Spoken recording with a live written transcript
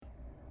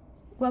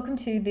Welcome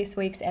to this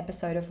week's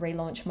episode of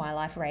Relaunch My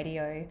Life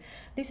Radio.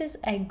 This is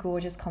a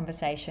gorgeous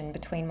conversation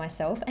between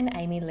myself and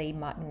Amy Lee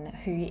Mutton,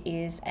 who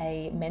is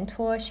a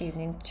mentor. She's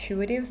an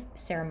intuitive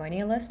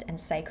ceremonialist and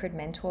sacred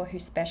mentor who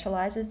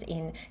specializes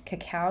in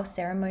cacao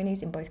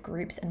ceremonies in both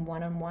groups and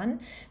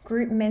one-on-one,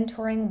 group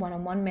mentoring,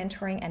 one-on-one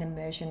mentoring, and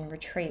immersion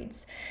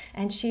retreats.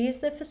 And she is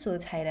the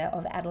facilitator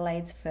of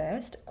Adelaide's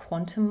first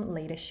Quantum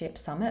Leadership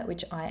Summit,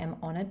 which I am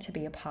honored to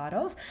be a part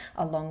of,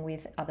 along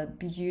with other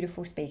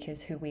beautiful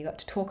speakers who we got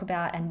to talk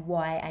about and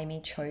why Amy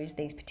chose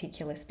these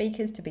particular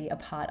speakers to be a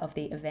part of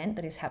the event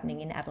that is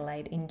happening in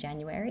Adelaide in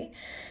January.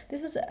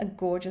 This was a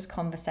gorgeous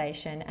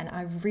conversation, and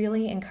I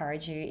really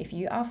encourage you, if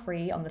you are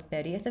free on the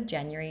 30th of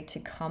January, to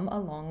come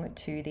along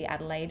to the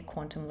Adelaide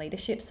Quantum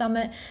Leadership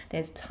Summit.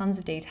 There's tons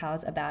of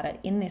details about it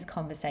in this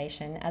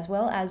conversation, as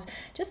well as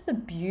just the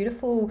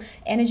beautiful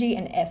energy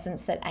and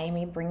essence that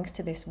Amy brings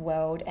to this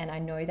world. And I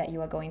know that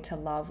you are going to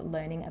love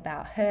learning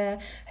about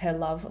her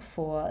love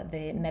for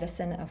the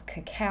medicine of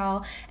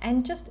cacao,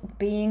 and just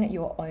being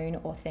your own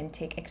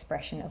authentic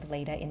expression of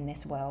leader in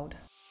this world.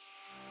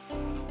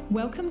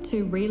 Welcome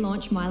to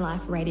Relaunch My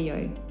Life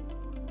Radio.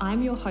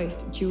 I'm your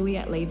host,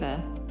 Juliet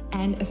Lever,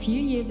 and a few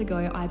years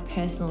ago, I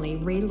personally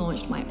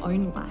relaunched my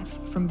own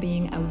life from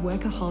being a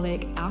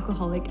workaholic,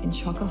 alcoholic, and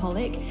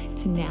chocoholic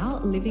to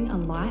now living a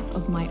life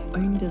of my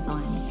own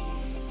design.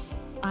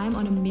 I'm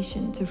on a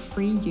mission to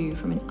free you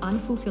from an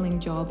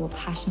unfulfilling job or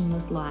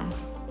passionless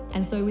life.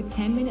 And so with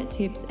 10-minute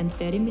tips and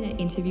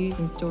 30-minute interviews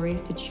and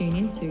stories to tune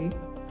into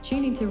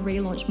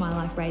Relaunch My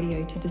Life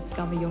Radio to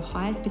discover your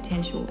highest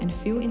potential and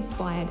feel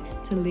inspired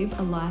to live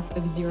a life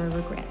of zero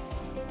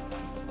regrets.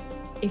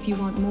 If you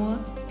want more,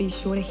 be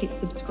sure to hit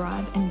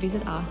subscribe and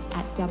visit us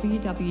at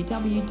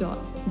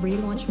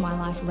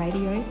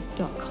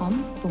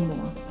www.relaunchmyliferadio.com for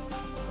more.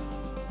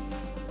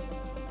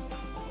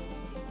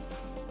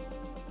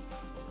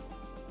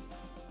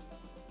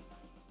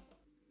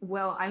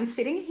 Well, I'm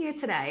sitting here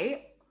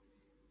today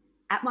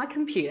at my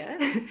computer,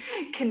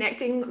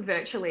 connecting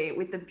virtually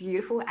with the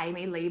beautiful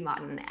Amy Lee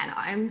Mutton. And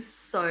I'm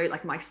so,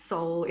 my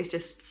soul is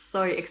just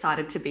so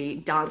excited to be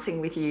dancing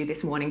with you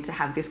this morning to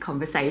have this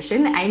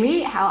conversation.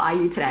 Amy, how are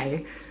you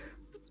today?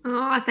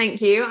 Oh,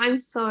 thank you. I'm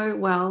so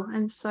well.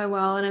 And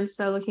I'm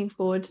so looking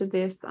forward to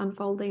this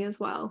unfolding as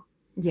well.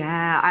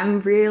 Yeah, I'm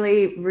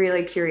really,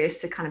 really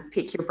curious to kind of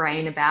pick your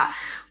brain about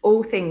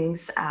all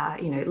things,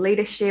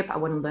 leadership. I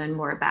want to learn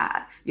more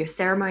about your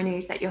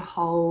ceremonies that you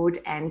hold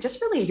and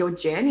just really your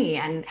journey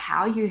and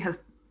how you have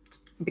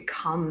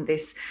become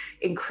this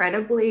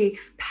incredibly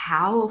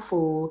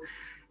powerful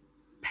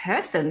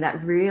person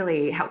that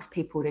really helps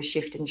people to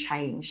shift and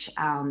change.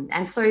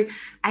 And so,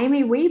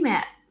 Amy, we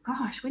met,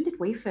 when did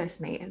we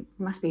first meet? It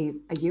must be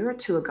a year or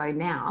two ago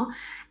now.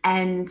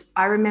 And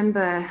I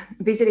remember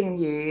visiting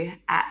you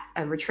at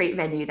a retreat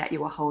venue that you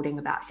were holding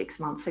about 6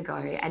 months ago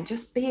and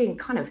just being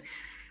kind of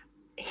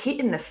hit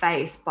in the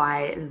face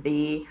by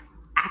the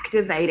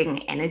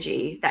activating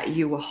energy that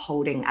you were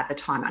holding at the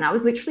time. And I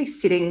was literally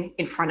sitting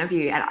in front of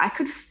you and I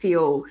could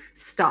feel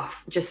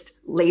stuff just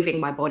leaving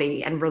my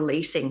body and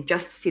releasing,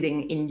 just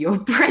sitting in your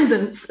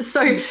presence.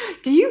 So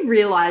do you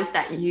realize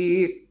that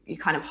you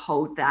kind of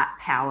hold that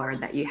power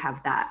and that you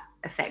have that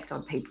effect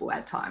on people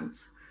at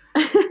times?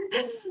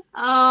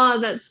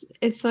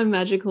 It's so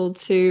magical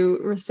to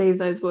receive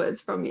those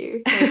words from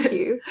you. Thank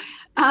you.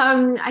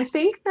 I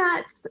think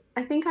I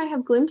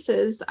have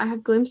glimpses. I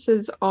have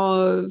glimpses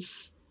of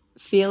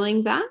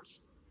feeling that.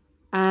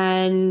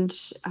 And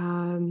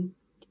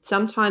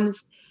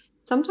sometimes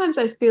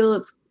I feel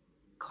it's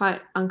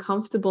quite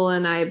uncomfortable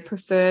and I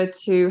prefer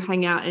to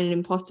hang out in an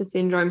imposter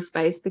syndrome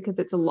space because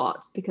it's a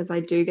lot, because I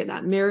do get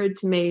that mirrored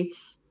to me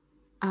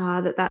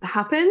that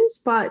happens.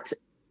 But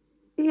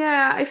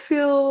yeah, I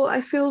feel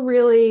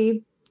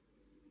really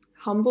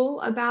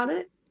humble about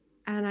it,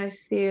 and I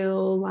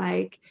feel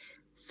like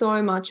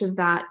so much of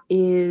that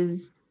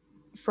is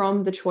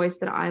from the choice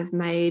that I've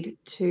made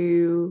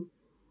to,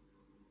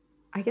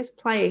 I guess,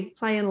 play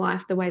in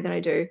life the way that I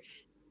do,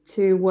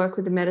 to work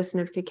with the medicine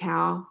of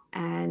cacao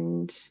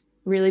and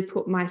really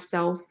put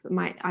myself,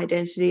 my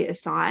identity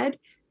aside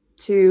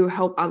to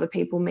help other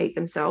people meet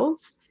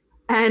themselves.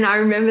 And I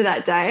remember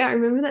that day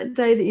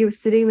that you were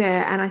sitting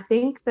there, and I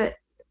think that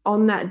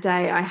on that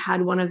day I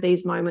had one of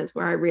these moments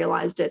where I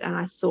realized it and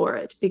I saw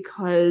it,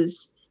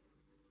 because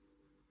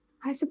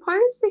I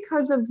suppose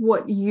because of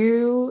what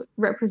you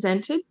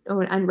represented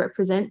and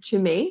represent to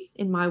me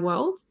in my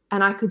world,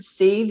 and I could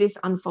see this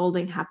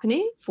unfolding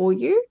happening for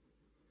you.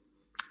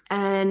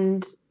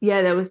 And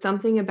yeah, there was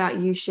something about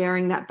you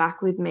sharing that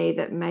back with me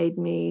that made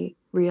me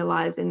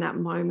realize in that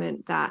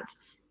moment that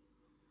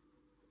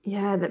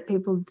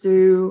people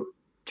do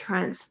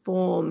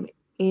transform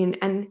in,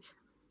 and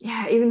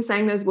even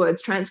saying those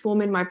words,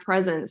 transform in my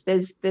presence,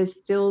 there's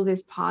still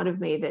this part of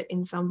me that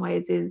in some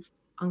ways is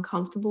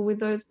uncomfortable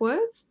with those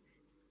words,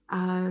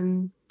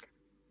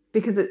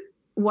 because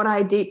what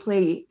I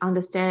deeply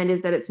understand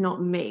is that it's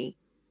not me.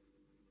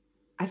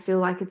 I feel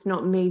like it's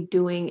not me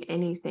doing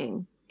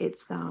anything.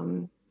 It's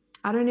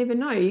I don't even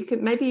know.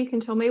 Maybe you can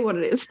tell me what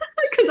it is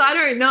because I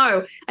don't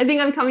know. I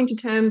think I'm coming to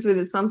terms with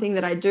it's something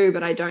that I do,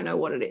 but I don't know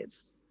what it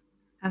is.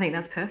 I think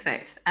that's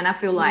perfect. And I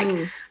feel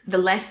like the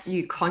less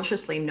you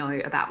consciously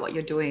know about what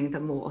you're doing, the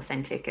more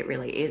authentic it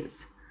really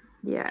is.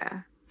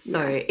 Yeah.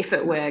 So if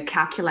it were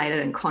calculated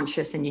and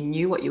conscious and you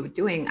knew what you were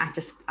doing,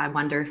 I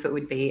wonder if it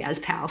would be as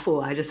powerful.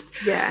 I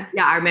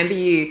remember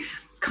you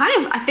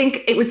kind of, I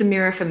think it was a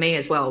mirror for me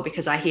as well,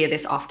 because I hear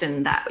this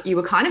often that you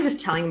were kind of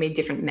just telling me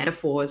different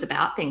metaphors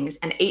about things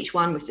and each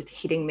one was just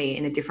hitting me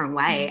in a different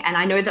way. And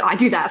I know that I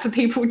do that for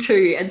people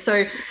too. And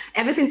so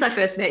ever since I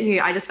first met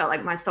you, I just felt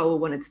like my soul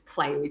wanted to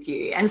play with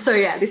you. And so,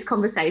 yeah, this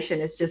conversation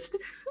is just,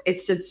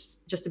 it's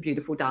just a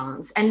beautiful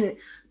dance. And,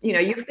 you know,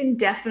 you've been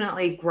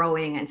definitely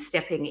growing and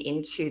stepping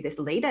into this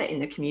leader in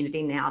the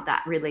community now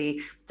that really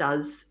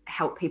does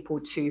help people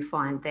to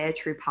find their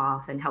true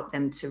path and help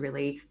them to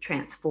really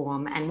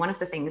transform. And one of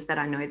the things that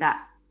I know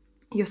that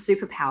you're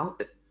super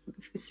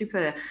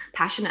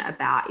passionate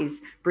about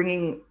is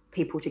bringing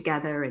people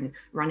together and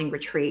running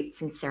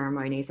retreats and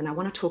ceremonies. And I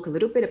want to talk a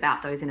little bit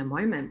about those in a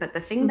moment. But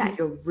the thing that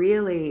you're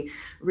really,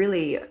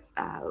 really,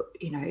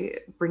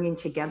 bringing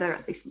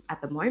together at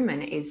the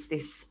moment is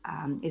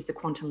the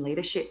Quantum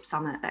Leadership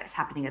Summit that's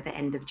happening at the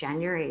end of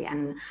January.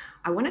 And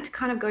I wanted to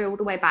kind of go all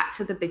the way back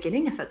to the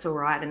beginning, if it's all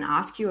right, and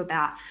ask you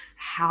about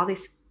how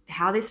this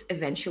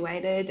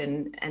eventuated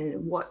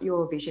and what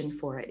your vision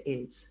for it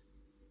is.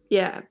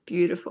 Yeah,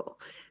 beautiful.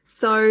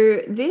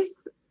 So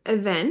this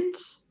event,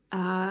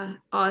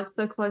 it's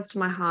so close to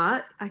my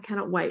heart. I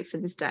cannot wait for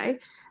this day.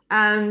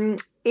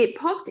 It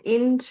popped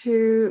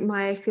into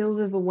my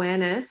field of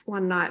awareness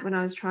one night when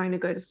I was trying to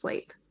go to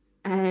sleep.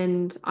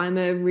 And I'm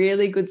a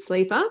really good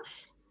sleeper.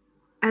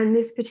 And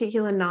this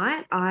particular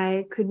night,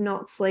 I could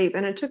not sleep.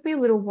 And it took me a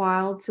little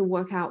while to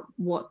work out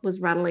what was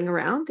rattling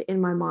around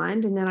in my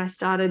mind. And then I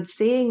started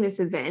seeing this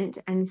event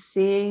and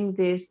seeing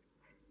this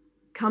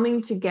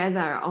coming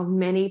together of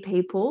many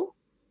people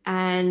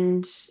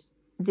and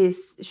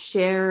this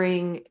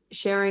sharing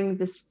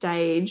the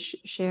stage,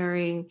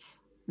 sharing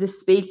the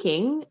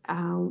speaking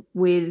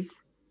with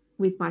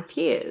my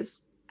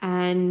peers.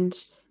 And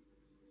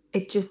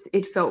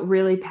it felt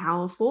really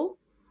powerful,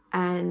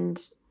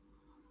 and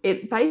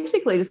it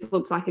basically just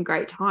looked like a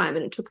great time.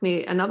 And it took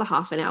me another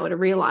half an hour to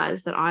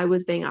realize that I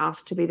was being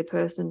asked to be the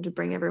person to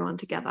bring everyone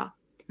together.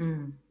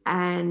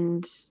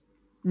 And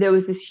there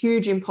was this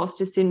huge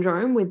imposter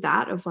syndrome with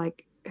that of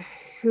like,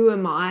 who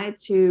am I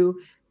to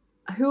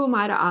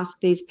ask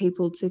these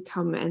people to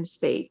come and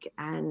speak,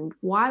 and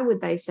why would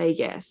they say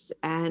yes?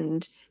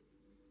 And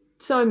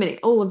so many,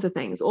 all of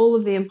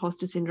the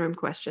imposter syndrome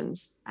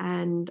questions.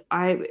 And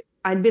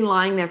I'd been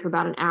lying there for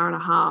about an hour and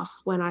a half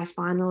when I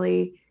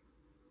finally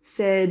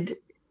said,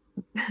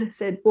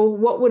 well,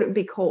 what would it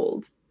be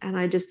called? And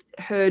I just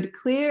heard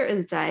clear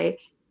as day,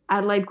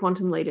 Adelaide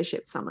Quantum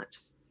Leadership Summit.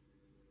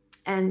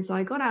 And so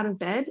I got out of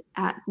bed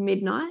at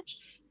midnight,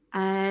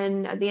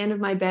 and at the end of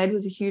my bed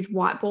was a huge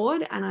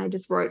whiteboard, and I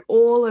just wrote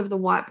all over the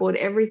whiteboard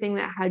everything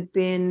that had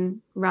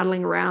been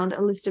rattling around,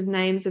 a list of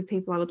names of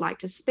people I would like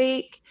to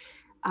speak,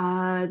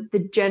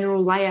 the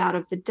general layout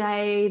of the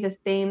day, the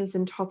themes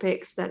and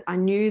topics that I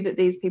knew that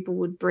these people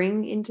would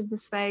bring into the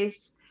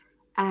space.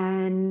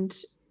 And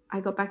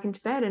I got back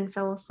into bed and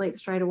fell asleep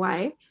straight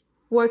away.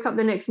 Woke up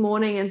the next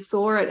morning and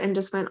saw it and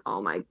just went,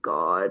 oh my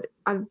God,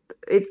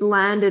 it's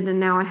landed and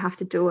now I have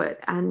to do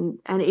it. And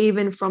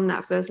even from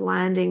that first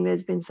landing,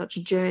 there's been such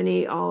a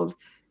journey of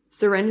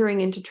surrendering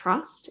into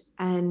trust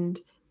and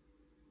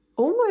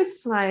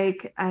almost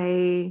like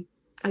a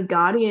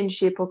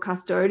guardianship or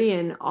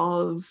custodian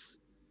of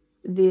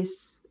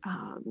this,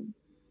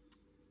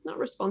 not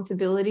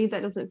responsibility,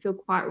 that doesn't feel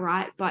quite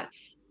right, but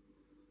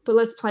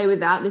let's play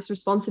with that, this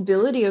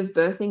responsibility of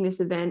birthing this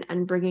event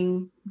and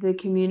bringing the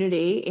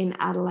community in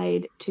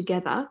Adelaide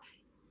together.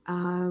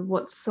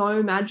 What's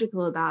so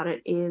magical about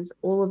it is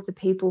all of the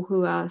people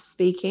who are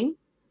speaking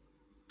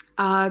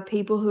are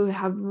people who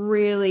have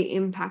really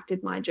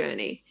impacted my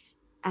journey.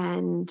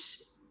 And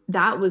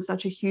that was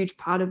such a huge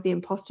part of the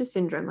imposter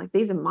syndrome. Like,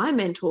 these are my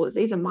mentors,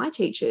 these are my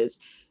teachers.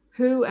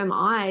 Who am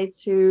I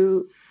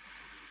to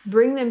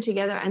bring them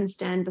together and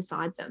stand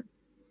beside them?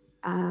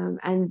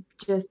 And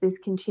just this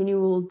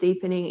continual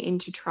deepening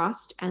into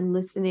trust and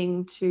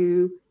listening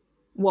to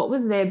what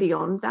was there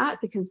beyond that,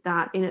 because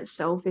that in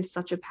itself is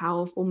such a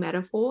powerful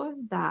metaphor,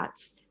 that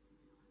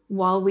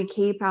while we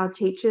keep our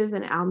teachers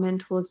and our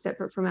mentors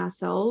separate from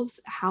ourselves,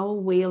 how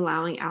are we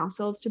allowing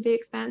ourselves to be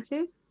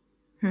expansive?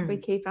 We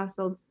keep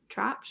ourselves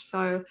trapped.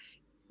 So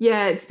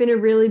yeah, it's been a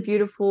really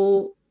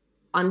beautiful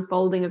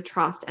unfolding of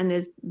trust, and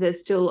there's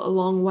still a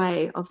long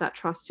way of that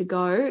trust to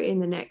go in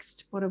the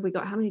next, what have we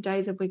got, how many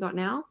days have we got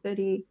now?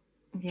 33?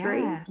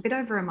 Yeah, a bit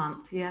over a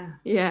month.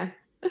 Yeah.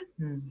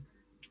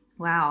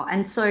 Wow.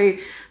 And so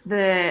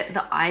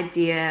the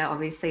idea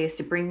obviously is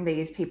to bring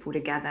these people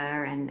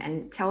together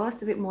and tell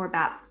us a bit more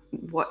about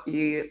what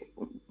you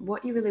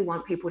really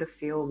want people to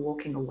feel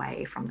walking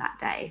away from that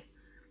day.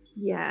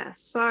 Yeah,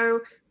 so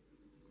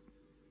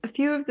a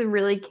few of the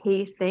really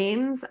key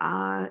themes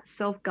are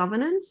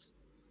self-governance,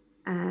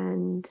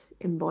 and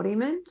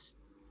embodiment,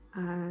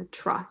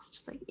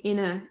 trust, like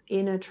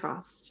inner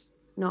trust,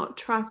 not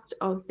trust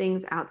of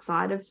things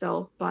outside of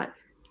self, but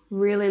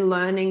really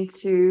learning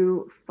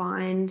to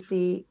find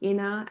the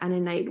inner and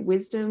innate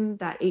wisdom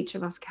that each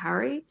of us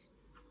carry,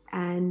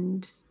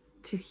 and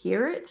to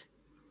hear it,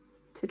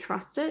 to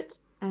trust it,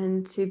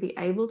 and to be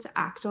able to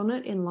act on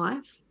it in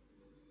life.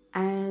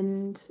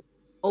 And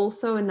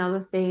also, another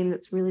theme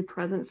that's really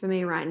present for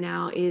me right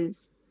now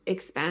is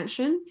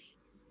expansion,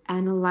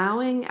 and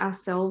allowing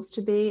ourselves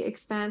to be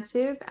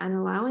expansive and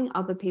allowing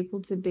other people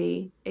to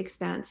be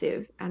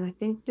expansive. And I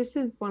think this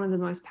is one of the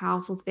most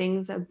powerful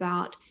things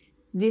about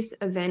this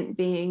event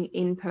being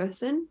in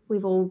person.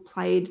 We've all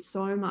played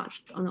so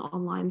much on the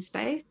online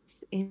space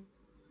in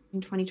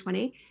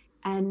 2020,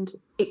 and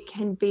it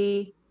can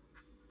be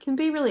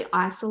really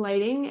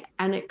isolating,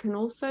 and it can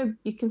also,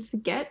 you can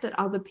forget that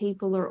other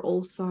people are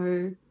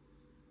also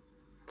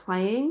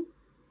playing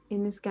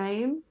in this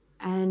game.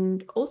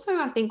 And also,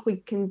 I think we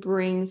can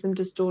bring some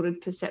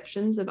distorted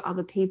perceptions of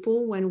other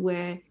people when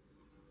we're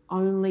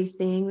only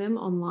seeing them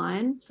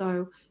online.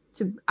 So,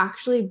 to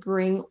actually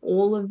bring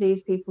all of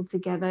these people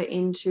together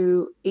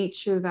into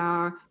each of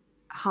our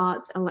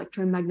heart's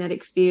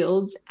electromagnetic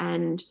fields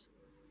and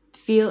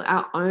feel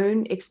our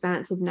own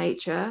expansive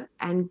nature,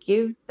 and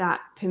give that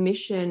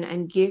permission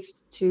and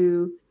gift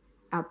to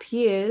our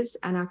peers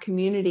and our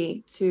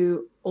community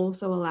to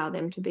also allow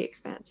them to be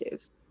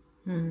expansive.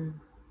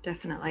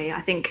 Definitely.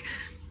 I think,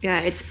 yeah,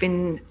 it's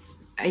been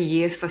a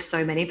year for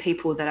so many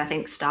people that I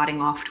think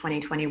starting off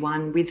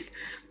 2021 with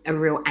a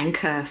real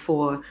anchor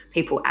for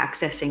people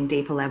accessing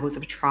deeper levels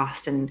of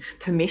trust and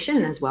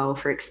permission as well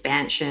for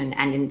expansion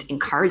and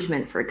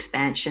encouragement for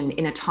expansion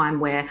in a time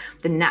where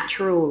the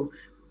natural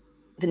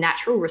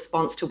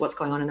response to what's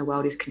going on in the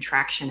world is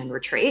contraction and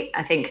retreat.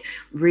 I think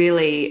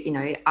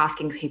really,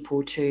 asking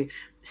people to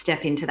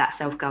step into that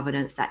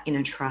self-governance, that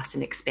inner trust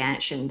and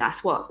expansion,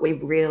 that's what we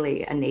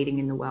really are needing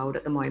in the world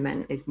at the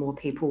moment, is more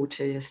people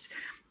to just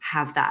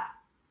have that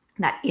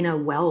inner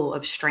well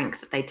of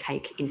strength that they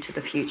take into the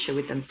future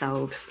with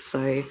themselves.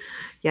 So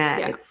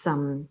yeah. It's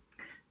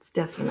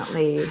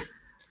definitely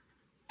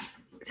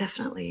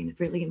a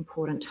really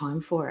important time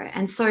for it.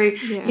 And so,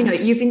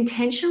 you've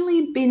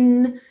intentionally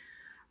been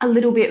a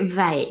little bit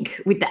vague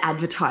with the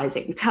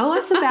advertising. Tell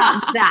us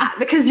about that,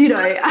 because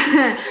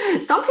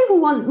some people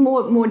want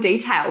more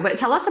detail, but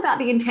tell us about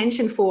the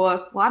intention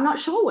for, well, I'm not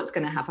sure what's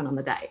going to happen on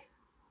the day.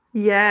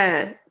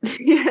 Yeah,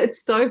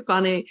 it's so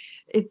funny.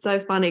 It's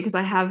so funny because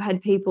I have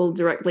had people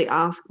directly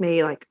ask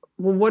me, like,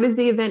 well, what is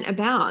the event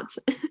about?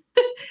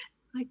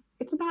 Like,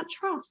 it's about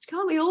trust.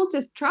 Can't we all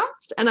just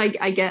trust? And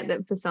I get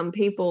that for some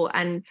people,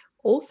 and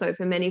also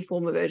for many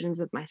former versions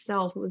of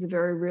myself, it was a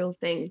very real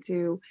thing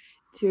to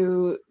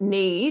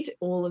need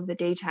all of the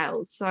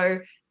details. So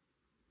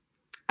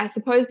I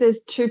suppose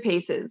there's two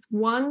pieces.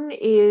 One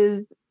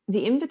is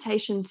the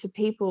invitation to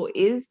people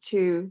is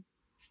to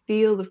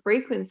feel the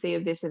frequency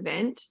of this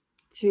event,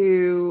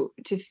 to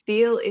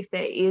feel if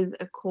there is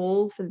a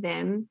call for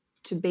them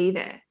to be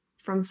there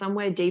from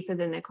somewhere deeper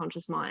than their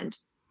conscious mind.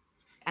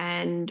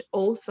 And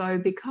also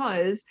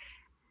because,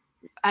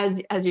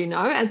 as you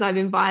know, as I've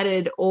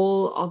invited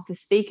all of the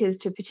speakers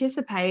to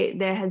participate,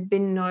 there has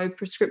been no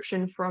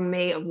prescription from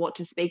me of what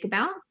to speak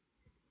about.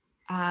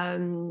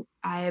 I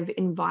have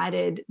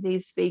invited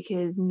these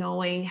speakers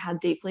knowing how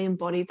deeply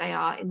embodied they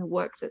are in the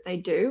work that they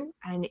do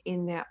and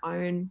in their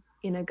own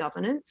inner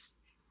governance.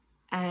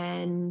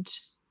 And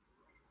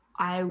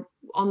on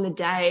the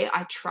day,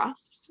 I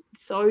trust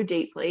so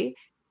deeply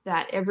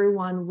that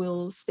everyone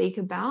will speak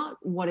about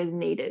what is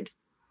needed.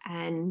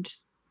 And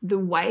the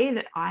way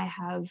that I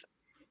have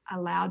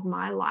allowed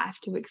my life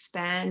to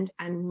expand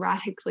and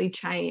radically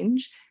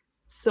change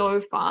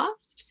so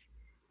fast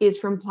is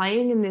from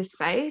playing in this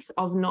space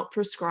of not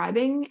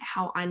prescribing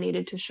how I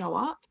needed to show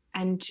up,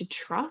 and to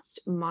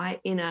trust my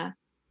inner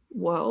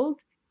world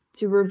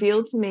to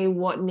reveal to me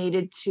what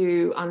needed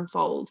to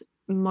unfold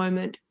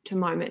moment to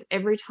moment.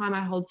 Every time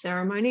I hold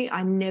ceremony,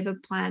 I never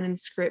plan and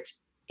script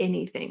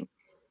anything.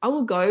 I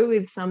will go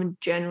with some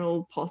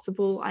general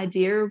possible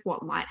idea of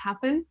what might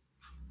happen.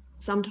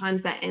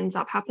 Sometimes that ends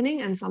up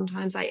happening, and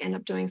sometimes I end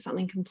up doing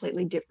something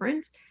completely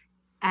different.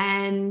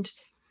 And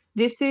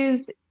this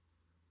is,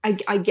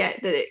 I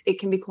get that it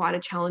can be quite a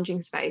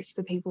challenging space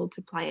for people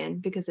to play in,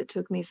 because it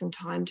took me some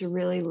time to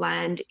really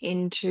land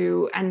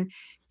into, and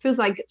feels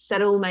like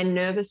settle my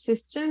nervous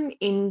system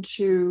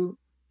into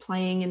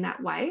playing in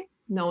that way,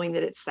 knowing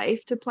that it's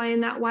safe to play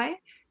in that way.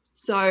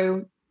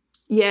 So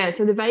yeah,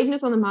 so the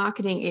vagueness on the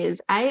marketing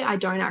is, I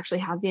don't actually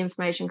have the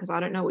information because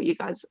I don't know what you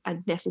guys are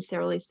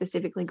necessarily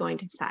specifically going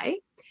to say.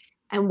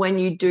 And when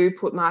you do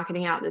put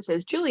marketing out that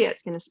says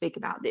Juliet's going to speak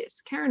about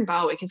this, Karen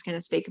Barwick is going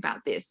to speak about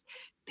this,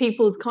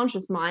 people's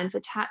conscious minds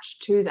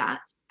attached to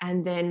that,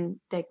 and then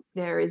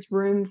there is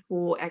room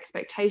for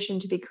expectation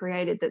to be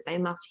created that they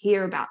must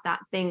hear about that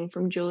thing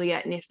from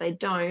Juliet, and if they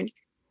don't,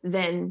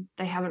 then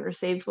they haven't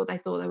received what they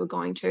thought they were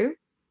going to.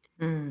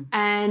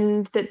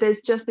 And that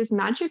there's just this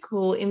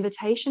magical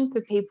invitation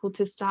for people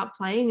to start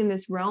playing in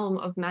this realm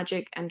of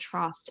magic and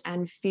trust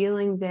and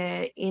feeling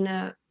their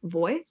inner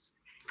voice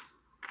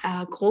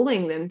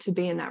calling them to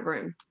be in that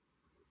room.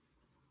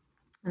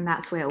 And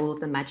that's where all of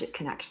the magic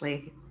can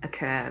actually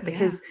occur,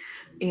 because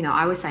you know,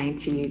 I was saying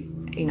to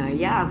you, you know,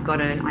 yeah, I've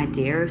got an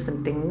idea of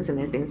some things, and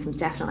there's been some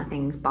definitely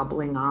things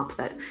bubbling up,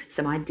 that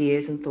some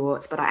ideas and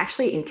thoughts, but I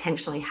actually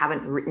intentionally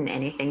haven't written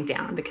anything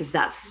down, because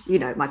that's, you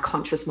know, my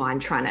conscious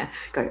mind trying to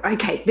go,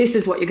 okay, this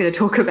is what you're going to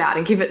talk about,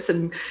 and give it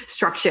some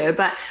structure.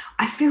 But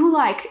I feel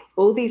like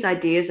all these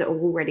ideas are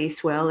already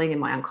swirling in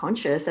my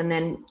unconscious, and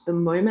then the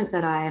moment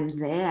that I am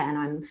there and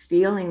I'm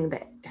feeling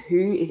that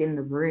who is in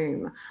the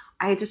room,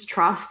 I just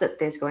trust that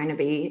there's going to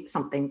be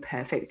something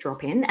perfect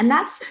drop in. And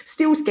that's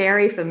still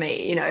scary for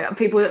me. You know,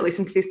 people that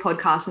listen to this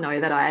podcast know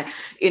that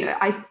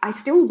I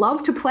still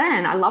love to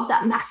plan. I love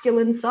that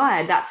masculine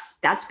side.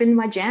 That's been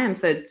my jam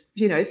for,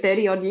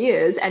 30 odd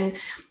years.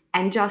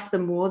 And just the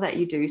more that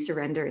you do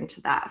surrender into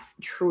that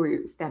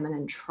true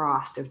feminine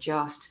trust of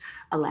just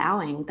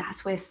allowing,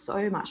 that's where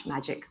so much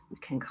magic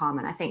can come.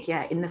 And I think,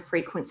 in the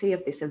frequency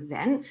of this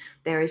event,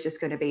 there is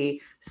just going to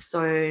be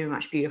so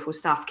much beautiful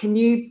stuff. Can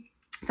you,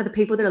 for the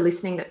people that are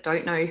listening that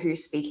don't know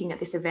who's speaking at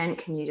this event,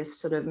 can you just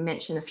sort of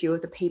mention a few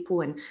of the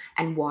people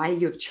and why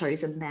you've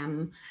chosen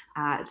them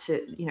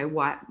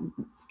why,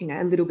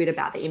 a little bit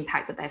about the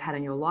impact that they've had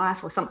on your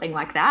life or something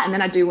like that? And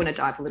then I do want to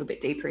dive a little bit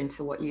deeper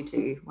into what you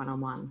do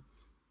one-on-one.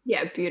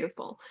 Yeah,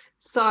 beautiful.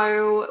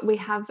 So we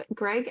have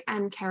Greg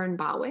and Karen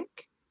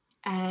Barwick,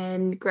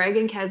 and Greg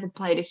and Kaz have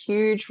played a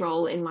huge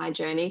role in my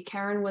journey.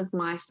 Karen was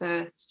my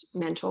first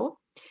mentor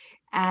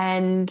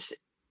and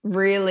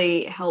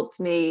really helped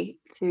me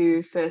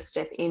to first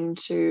step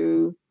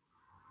into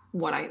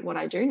what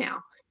I do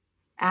now.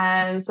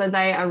 And so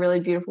they are really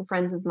beautiful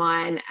friends of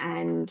mine,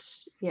 and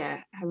a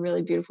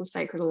really beautiful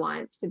sacred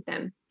alliance with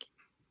them.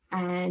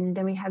 And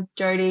then we have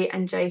Jody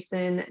and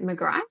Jason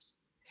McGrice,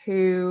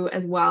 who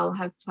as well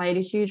have played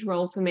a huge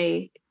role for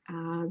me.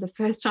 The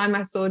first time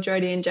I saw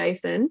Jody and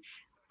Jason,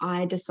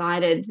 I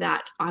decided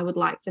that I would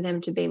like for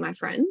them to be my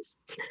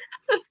friends.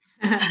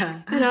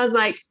 And I was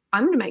like,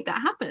 I'm going to make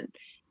that happen.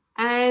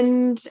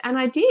 And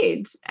I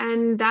did.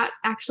 And that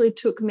actually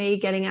took me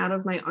getting out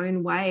of my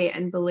own way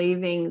and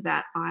believing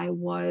that I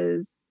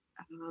was,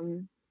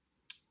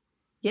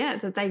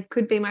 that they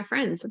could be my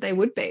friends, that they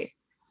would be.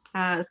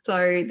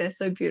 So they're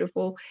so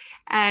beautiful.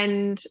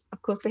 And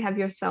of course, we have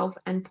yourself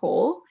and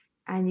Paul,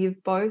 and you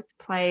guys have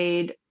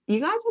played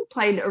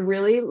a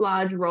really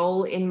large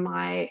role in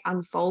my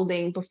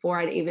unfolding before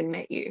I'd even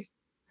met you.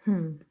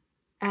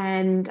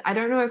 And I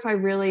don't know if I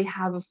really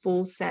have a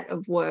full set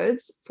of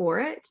words for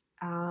it,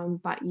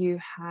 but you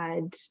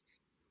had,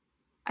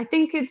 I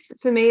think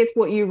for me, it's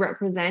what you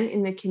represent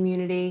in the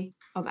community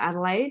of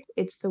Adelaide.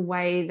 It's the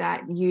way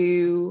that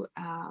you,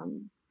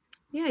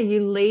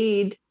 you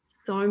lead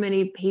so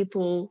many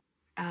people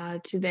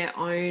to their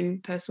own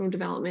personal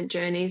development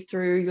journeys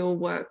through your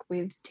work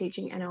with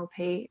teaching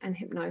NLP and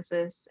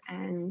hypnosis,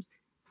 and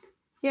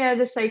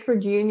the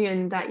sacred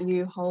union that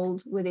you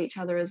hold with each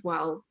other as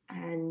well.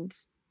 And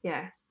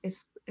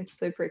it's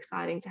super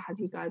exciting to have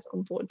you guys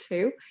on board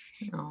too.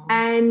 Aww.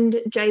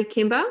 And Jay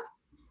Kimber.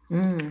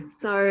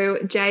 So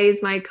Jay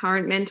is my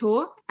current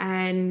mentor,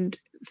 and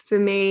for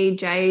me,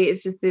 Jay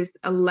is just this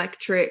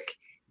electric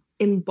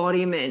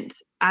embodiment,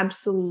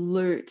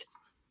 absolute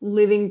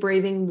living,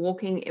 breathing,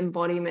 walking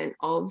embodiment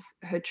of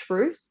her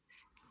truth.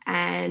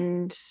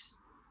 And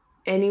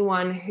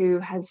anyone who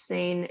has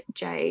seen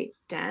Jay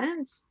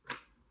dance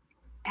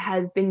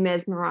has been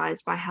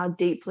mesmerized by how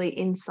deeply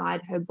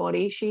inside her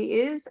body she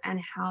is and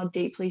how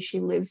deeply she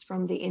lives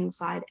from the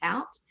inside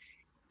out.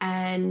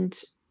 And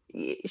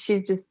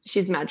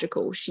she's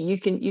magical. You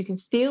can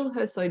feel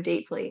her so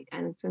deeply.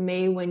 And for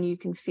me, when you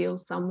can feel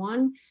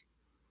someone,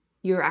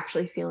 you're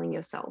actually feeling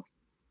yourself.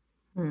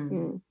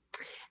 And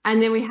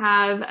then we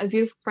have a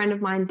beautiful friend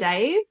of mine,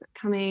 Dave,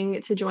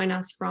 coming to join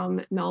us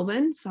from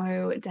Melbourne.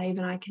 So Dave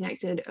and I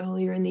connected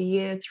earlier in the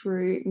year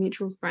through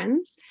mutual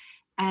friends.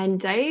 And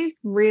Dave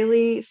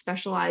really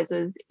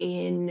specializes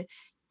in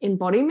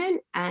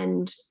embodiment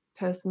and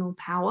personal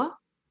power,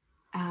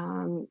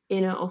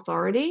 inner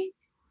authority,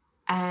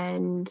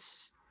 and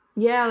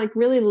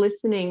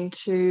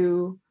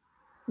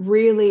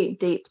really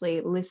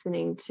deeply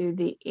listening to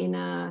the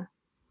inner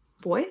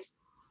voice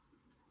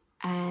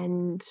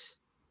and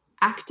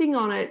acting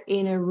on it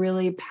in a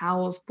really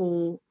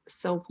powerful,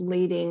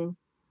 self-leading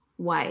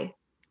way.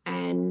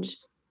 And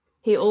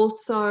he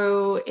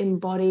also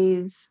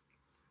embodies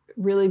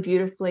really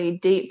beautifully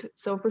deep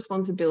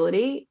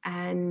self-responsibility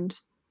and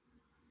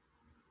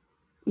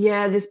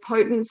this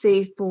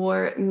potency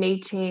for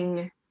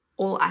meeting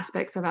all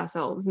aspects of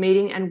ourselves,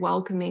 meeting and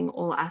welcoming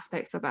all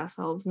aspects of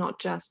ourselves, not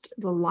just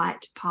the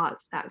light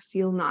parts that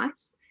feel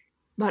nice,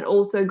 but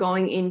also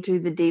going into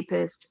the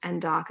deepest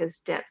and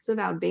darkest depths of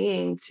our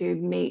being to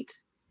meet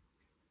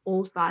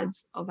all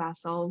sides of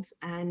ourselves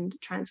and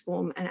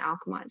transform and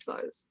alchemize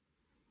those.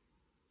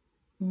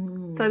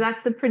 So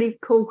that's a pretty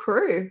cool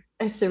crew.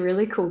 It's a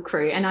really cool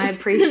crew, and I So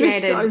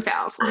appreciated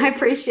powerful.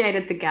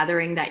 the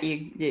gathering that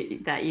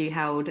you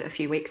held a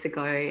few weeks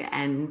ago,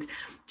 and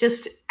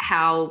just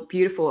how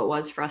beautiful it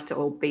was for us to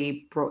all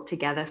be brought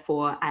together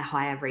for a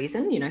higher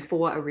reason, you know,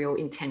 for a real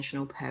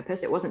intentional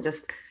purpose. It wasn't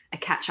just a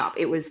catch up.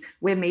 It was,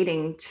 we're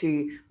meeting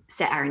to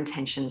set our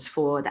intentions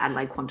for the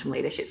Adelaide Quantum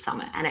Leadership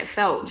Summit, and it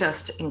felt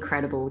just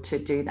incredible to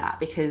do that,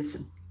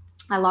 because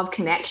I love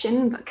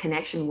connection, but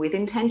connection with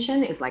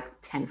intention is like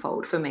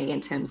tenfold for me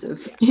in terms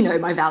of, you know,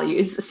 my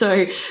values.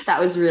 So that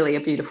was really a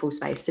beautiful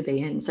space to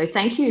be in. So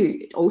thank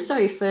you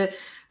also for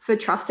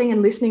trusting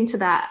and listening to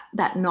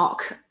that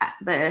knock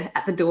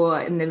at the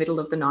door in the middle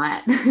of the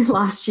night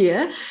last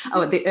year,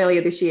 or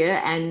earlier this year,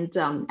 and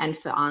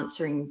for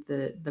answering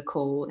the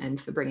call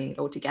and for bringing it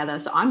all together.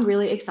 So I'm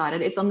really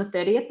excited. It's on the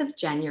 30th of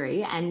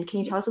January, and can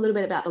you tell us a little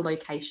bit about the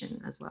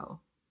location as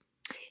well?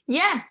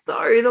 Yes,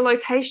 so the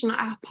location,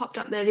 I popped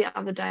up there the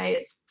other day.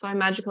 It's so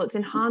magical. It's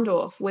in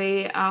Hahndorf.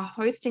 We are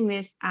hosting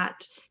this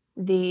at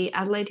the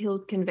Adelaide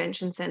Hills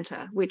Convention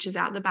Centre, which is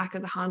out the back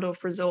of the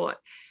Hahndorf Resort.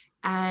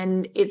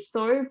 And it's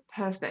so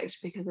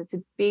perfect because it's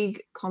a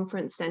big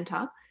conference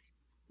centre,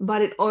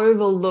 but it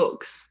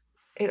overlooks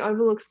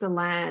the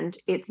land.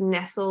 It's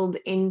nestled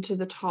into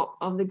the top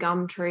of the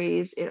gum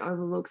trees. It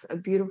overlooks a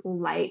beautiful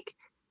lake.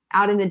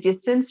 Out in the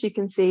distance, you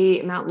can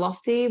see Mount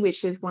Lofty,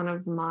 which is one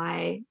of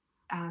my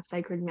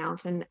sacred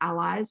mountain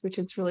allies, which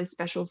is really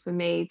special for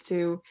me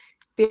to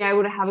be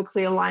able to have a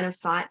clear line of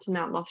sight to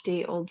Mount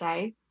Lofty all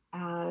day.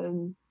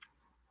 And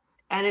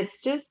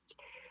it's just,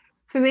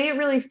 for me, it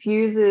really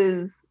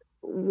fuses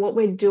what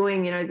we're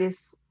doing. You know,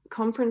 this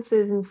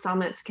conferences and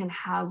summits can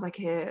have like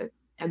a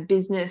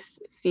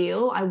business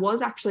feel. I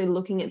was actually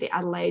looking at the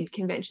Adelaide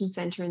Convention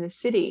Centre in the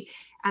city,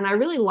 and I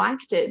really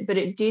liked it, but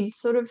it did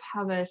sort of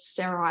have a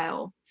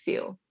sterile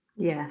feel.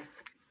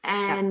 Yes.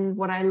 And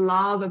what I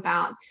love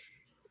about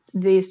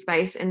the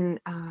space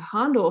in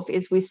Hahndorf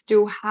is we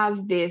still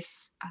have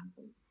this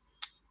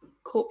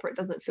corporate,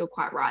 doesn't feel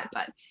quite right,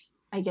 but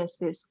I guess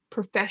this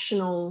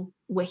professional,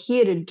 we're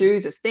here to do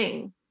the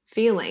thing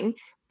feeling,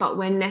 but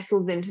we're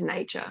nestled into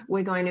nature.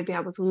 We're going to be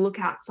able to look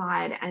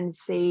outside and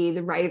see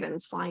the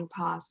ravens flying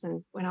past.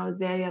 And when I was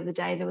there the other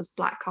day, there was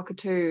black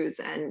cockatoos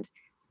and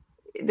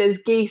there's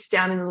geese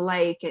down in the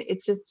lake.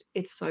 It's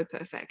so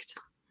perfect.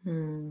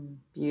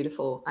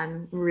 Beautiful.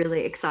 I'm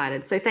really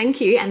excited. So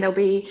thank you. And there'll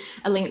be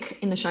a link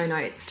in the show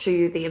notes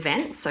to the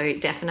event. So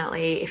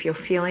definitely, if you're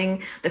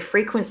feeling the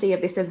frequency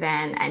of this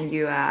event and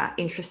you are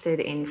interested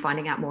in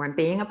finding out more and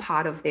being a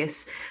part of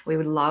this, we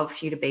would love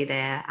for you to be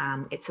there.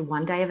 It's a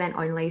one-day event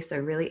only, so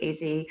really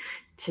easy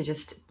to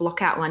just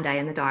block out one day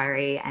in the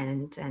diary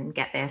and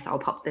get there. So I'll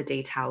pop the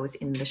details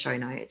in the show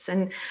notes.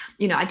 And,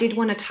 you know, I did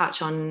want to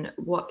touch on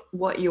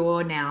what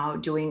you're now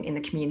doing in the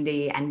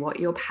community and what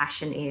your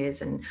passion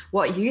is and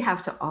what you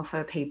have to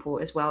offer people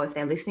as well. If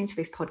they're listening to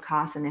this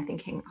podcast and they're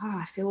thinking, oh,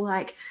 I feel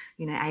like,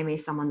 you know, Amy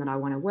is someone that I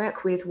want to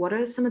work with. What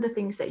are some of the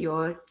things that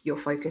you're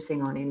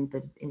focusing on in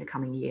the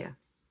coming year?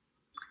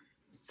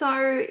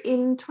 So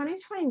in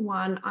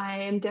 2021, I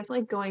am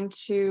definitely going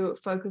to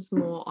focus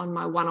more on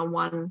my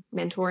one-on-one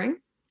mentoring.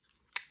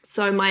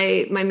 So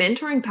my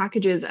mentoring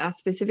packages are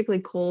specifically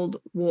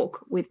called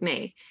Walk With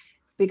Me,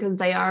 because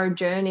they are a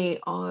journey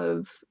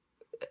of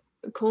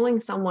calling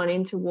someone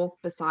in to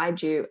walk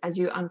beside you as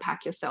you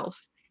unpack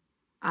yourself.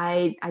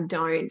 I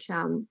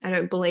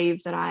don't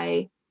believe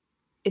that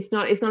it's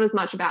not as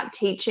much about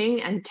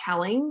teaching and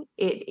telling.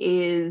 It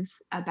is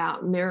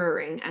about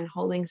mirroring and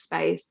holding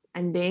space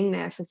and being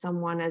there for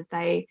someone as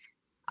they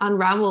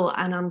unravel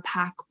and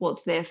unpack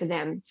what's there for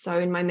them. So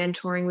in my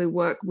mentoring, we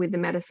work with the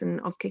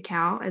medicine of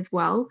cacao as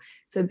well.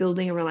 So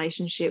building a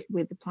relationship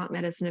with the plant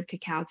medicine of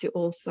cacao to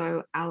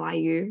also ally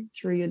you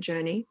through your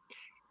journey.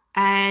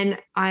 And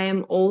I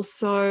am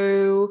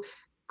also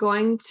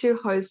going to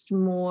host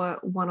more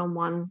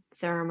one-on-one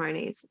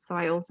ceremonies. So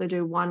I also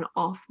do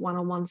one-off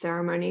one-on-one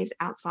ceremonies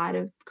outside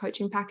of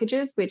coaching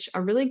packages, which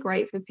are really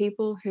great for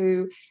people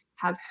who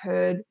have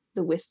heard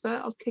the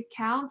whisper of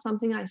cacao.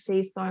 Something I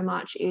see so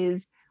much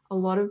is a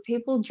lot of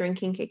people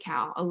drinking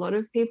cacao. A lot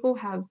of people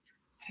have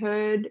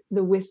heard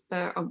the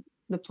whisper of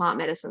the plant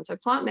medicine. So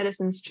plant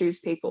medicines choose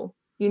people.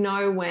 You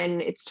know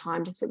when it's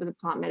time to sit with a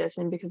plant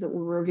medicine because it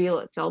will reveal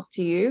itself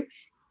to you.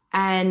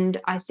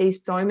 And I see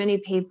so many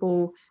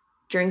people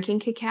drinking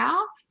cacao,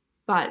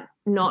 but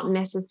not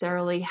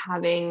necessarily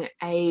having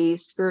a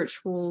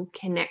spiritual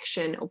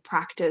connection or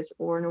practice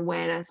or an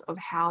awareness of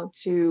how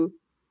to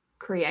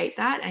create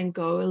that and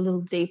go a little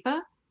deeper.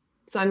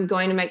 So I'm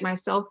going to make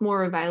myself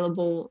more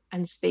available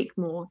and speak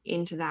more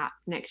into that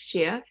next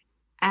year.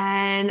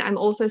 And I'm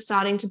also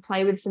starting to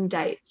play with some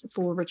dates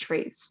for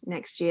retreats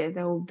next year.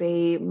 There will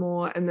be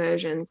more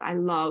immersions. I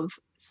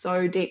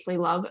so deeply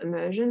love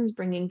immersions,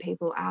 bringing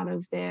people out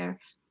of their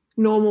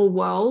normal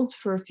world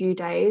for a few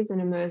days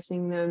and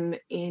immersing them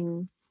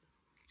in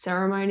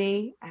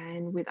ceremony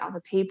and with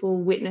other people,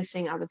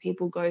 witnessing other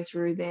people go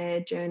through their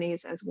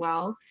journeys as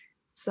well.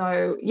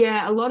 So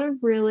yeah, a lot of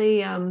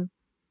really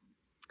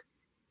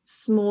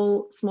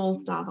small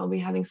stuff. I'll be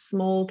having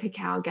small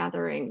cacao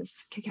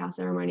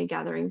ceremony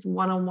gatherings,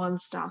 one-on-one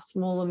stuff,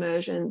 small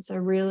immersions. So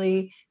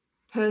really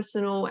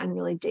personal and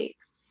really deep.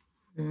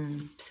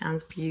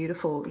 Sounds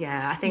beautiful.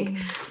 Yeah, I think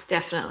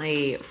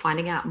definitely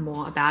finding out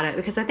more about it,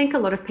 because I think a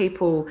lot of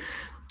people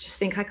just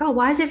think like, oh,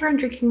 why is everyone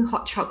drinking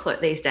hot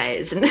chocolate these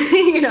days? And,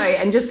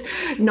 and just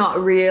not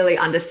really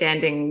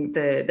understanding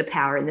the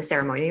power in the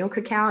ceremonial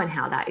cacao and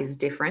how that is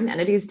different.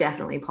 And it is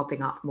definitely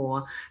popping up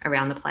more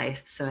around the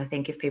place. So I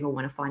think if people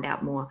want to find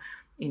out more,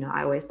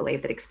 I always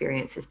believe that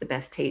experience is the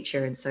best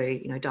teacher. And so,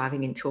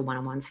 diving into a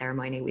one-on-one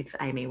ceremony with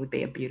Amy would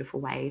be a beautiful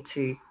way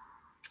to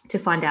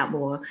find out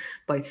more,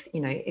 both,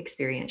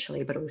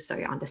 experientially, but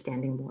also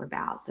understanding more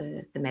about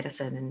the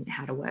medicine and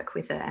how to work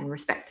with it and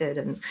respect it,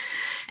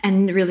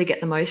 and really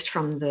get the most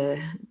from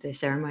the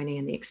ceremony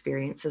and the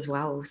experience as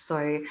well.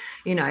 So,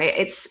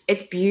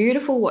 it's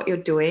beautiful what you're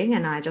doing.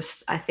 And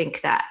I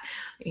think that,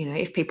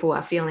 if people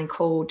are feeling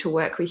called to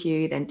work with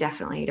you, then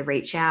definitely to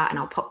reach out, and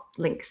I'll pop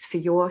links for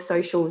your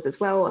socials as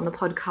well on the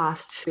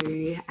podcast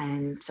too.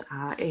 And,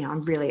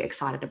 I'm really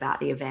excited about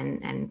the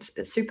event, and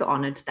super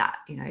honored that,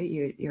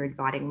 you're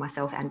inviting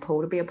myself and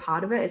Paul to be a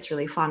part of it. It's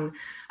really fun,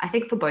 I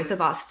think, for both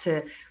of us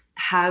to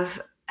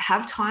have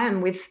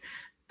time with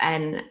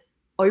an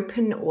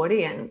open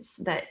audience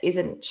that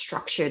isn't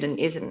structured and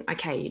isn't,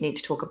 okay, you need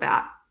to talk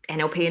about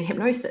NLP and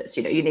hypnosis,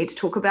 you need to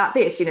talk about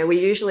this. We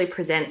usually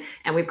present,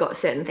 and we've got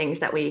certain things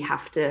that we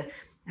have to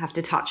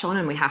touch on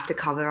and we have to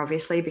cover,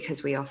 obviously,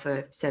 because we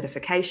offer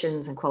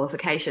certifications and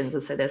qualifications,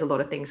 and so there's a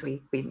lot of things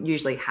we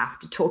usually have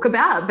to talk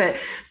about, but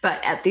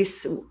at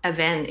this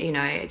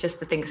event, just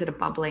the things that are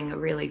bubbling are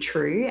really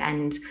true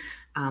and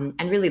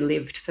really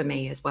lived for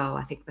me as well.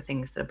 I think the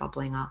things that are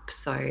bubbling up,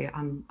 so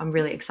I'm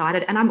really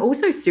excited, and I'm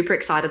also super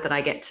excited that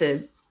I get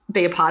to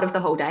be a part of the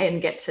whole day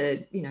and get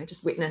to,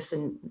 just witness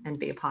and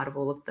be a part of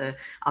all of the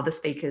other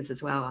speakers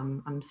as well.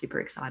 I'm super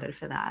excited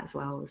for that as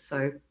well.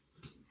 So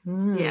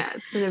yeah,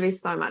 it's going to be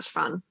so much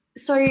fun.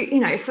 So,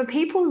 for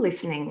people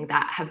listening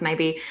that have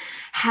maybe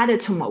had a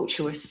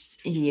tumultuous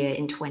year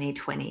in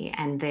 2020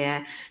 and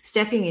they're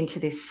stepping into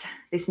this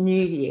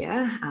new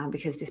year,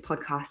 because this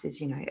podcast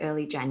is,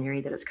 early January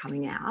that it's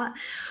coming out,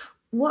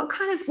 what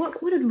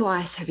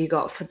advice have you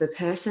got for the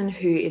person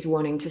who is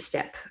wanting to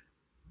step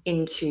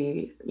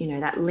into,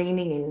 that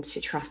leaning into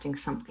trusting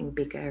something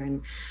bigger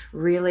and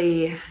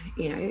really,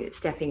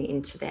 stepping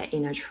into their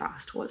inner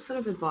trust? What sort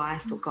of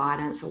advice or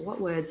guidance, or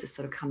what words are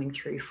sort of coming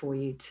through for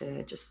you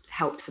to just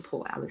help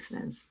support our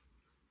listeners?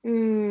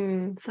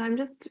 So I'm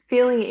just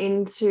feeling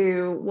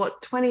into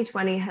what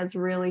 2020 has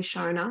really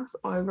shown us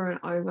over and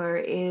over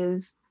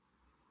is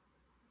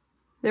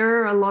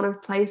there are a lot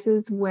of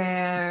places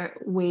where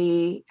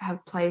we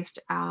have placed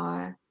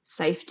our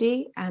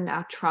safety and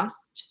our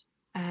trust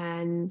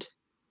and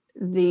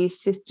the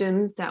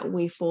systems that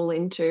we fall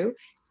into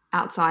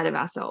outside of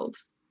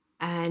ourselves.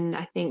 And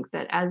I think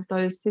that as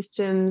those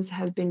systems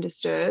have been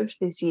disturbed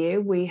this year,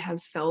 we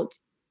have felt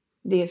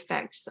the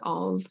effects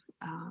of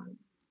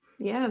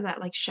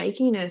that like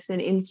shakiness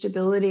and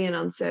instability and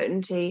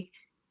uncertainty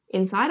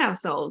inside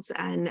ourselves.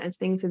 And as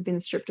things have been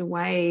stripped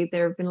away,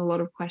 there have been a lot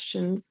of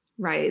questions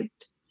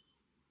raised.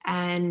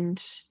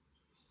 And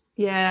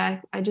I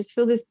just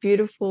feel this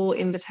beautiful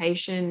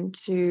invitation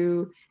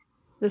to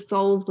the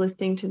souls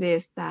listening to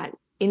this, that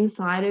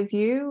inside of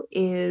you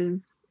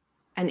is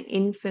an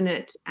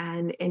infinite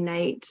and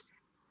innate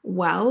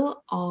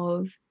well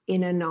of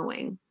inner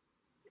knowing.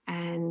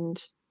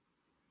 And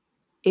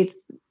it's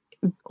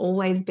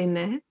always been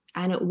there,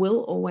 and it will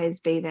always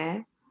be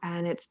there.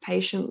 And it's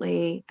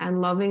patiently and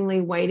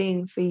lovingly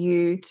waiting for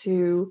you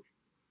to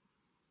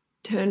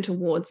turn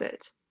towards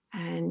it.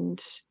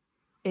 And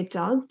it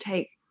does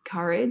take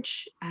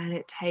courage, and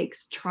it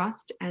takes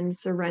trust and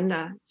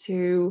surrender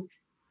to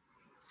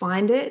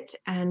find it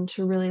and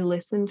to really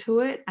listen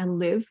to it and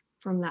live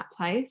from that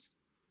place.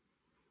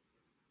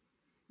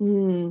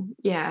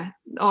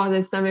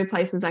 There's so many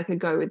places I could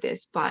go with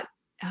this, but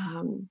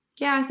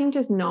I think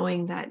just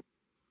knowing that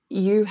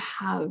you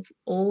have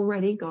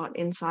already got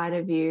inside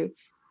of you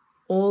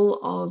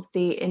all of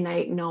the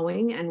innate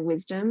knowing and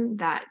wisdom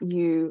that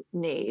you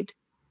need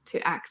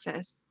to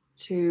access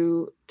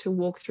to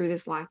walk through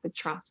this life with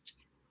trust.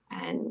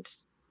 And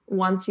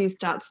once you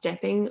start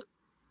stepping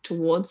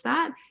towards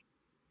that,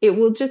 it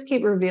will just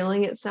keep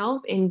revealing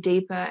itself in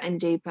deeper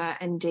and deeper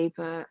and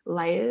deeper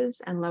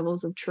layers and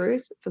levels of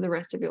truth for the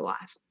rest of your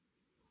life.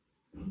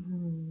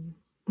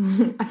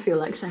 I feel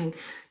like saying,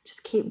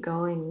 just keep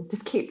going,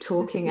 just keep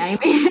talking, Amy.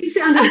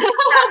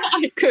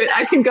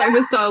 I can go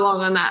for so long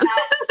on that.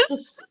 It's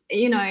just,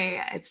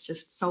 it's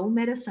just soul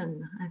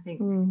medicine, I think.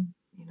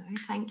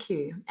 Thank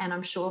you. And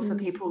I'm sure for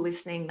people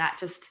listening that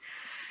just,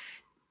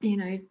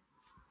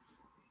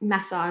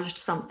 massaged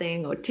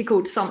something or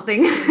tickled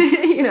something,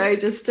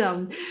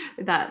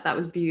 that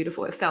was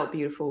beautiful. It felt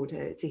beautiful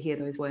to hear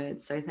those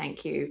words. So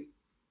thank you.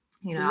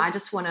 You know, I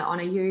just want to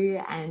honor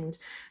you and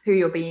who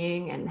you're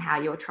being and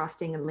how you're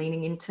trusting and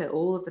leaning into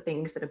all of the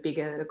things that are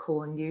bigger, that are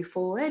calling you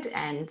forward.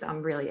 And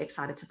I'm really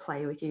excited to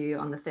play with you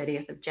on the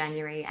 30th of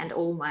January and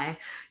all my,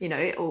 you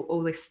know,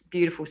 all this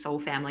beautiful soul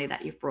family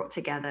that you've brought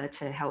together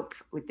to help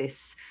with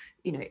this,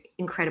 you know,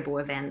 incredible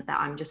event that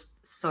I'm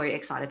just so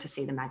excited to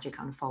see the magic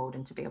unfold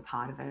and to be a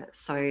part of it.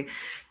 So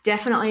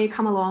definitely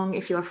come along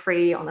if you're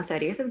free on the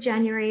 30th of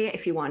January.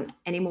 If you want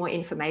any more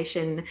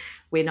information,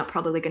 we're not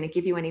probably going to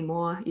give you any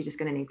more. You're just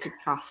going to need to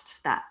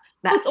trust that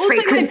it's also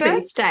frequency. my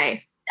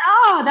birthday.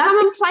 Oh, that's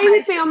come and play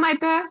with me on my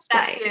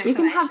birthday. You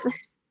can have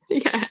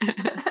yeah.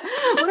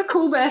 What a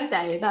cool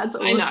birthday. That's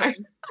awesome. I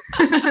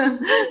know.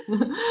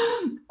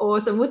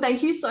 Awesome. Well,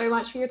 thank you so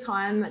much for your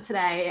time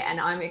today. And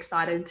I'm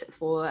excited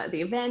for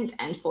the event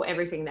and for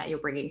everything that you're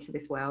bringing to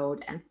this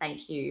world. And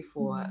thank you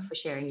for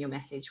sharing your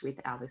message with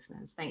our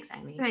listeners. Thanks,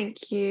 Amy.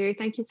 Thank you.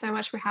 Thank you so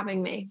much for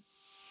having me.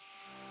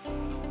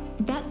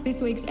 That's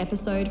this week's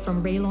episode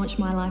from Relaunch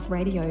My Life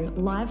Radio,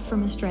 live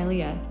from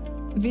Australia.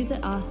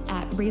 Visit us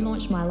at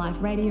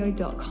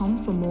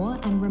relaunchmyliferadio.com for more.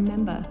 And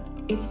remember,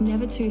 it's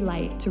never too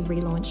late to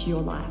relaunch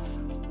your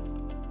life.